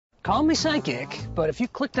Call me psychic, but if you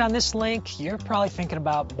clicked on this link, you're probably thinking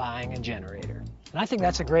about buying a generator. And I think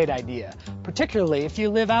that's a great idea, particularly if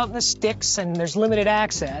you live out in the sticks and there's limited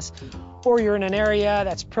access, or you're in an area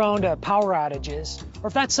that's prone to power outages, or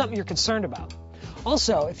if that's something you're concerned about.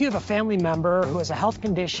 Also, if you have a family member who has a health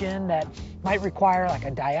condition that might require like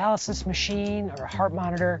a dialysis machine or a heart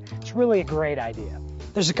monitor, it's really a great idea.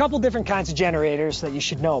 There's a couple different kinds of generators that you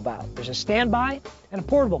should know about. There's a standby and a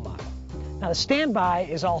portable model. Now, the standby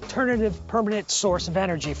is an alternative permanent source of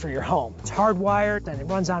energy for your home. It's hardwired and it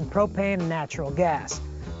runs on propane and natural gas.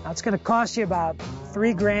 Now, it's going to cost you about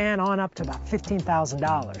 $3,000 on up to about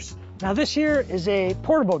 $15,000. Now, this here is a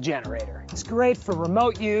portable generator. It's great for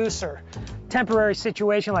remote use or temporary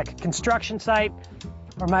situation like a construction site,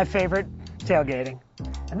 or my favorite, tailgating.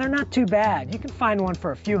 And they're not too bad. You can find one for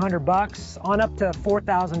a few $100 on up to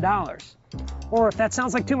 $4,000. Or if that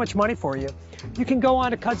sounds like too much money for you, you can go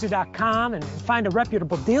on to kudzu.com and find a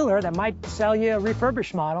reputable dealer that might sell you a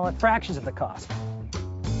refurbished model at fractions of the cost.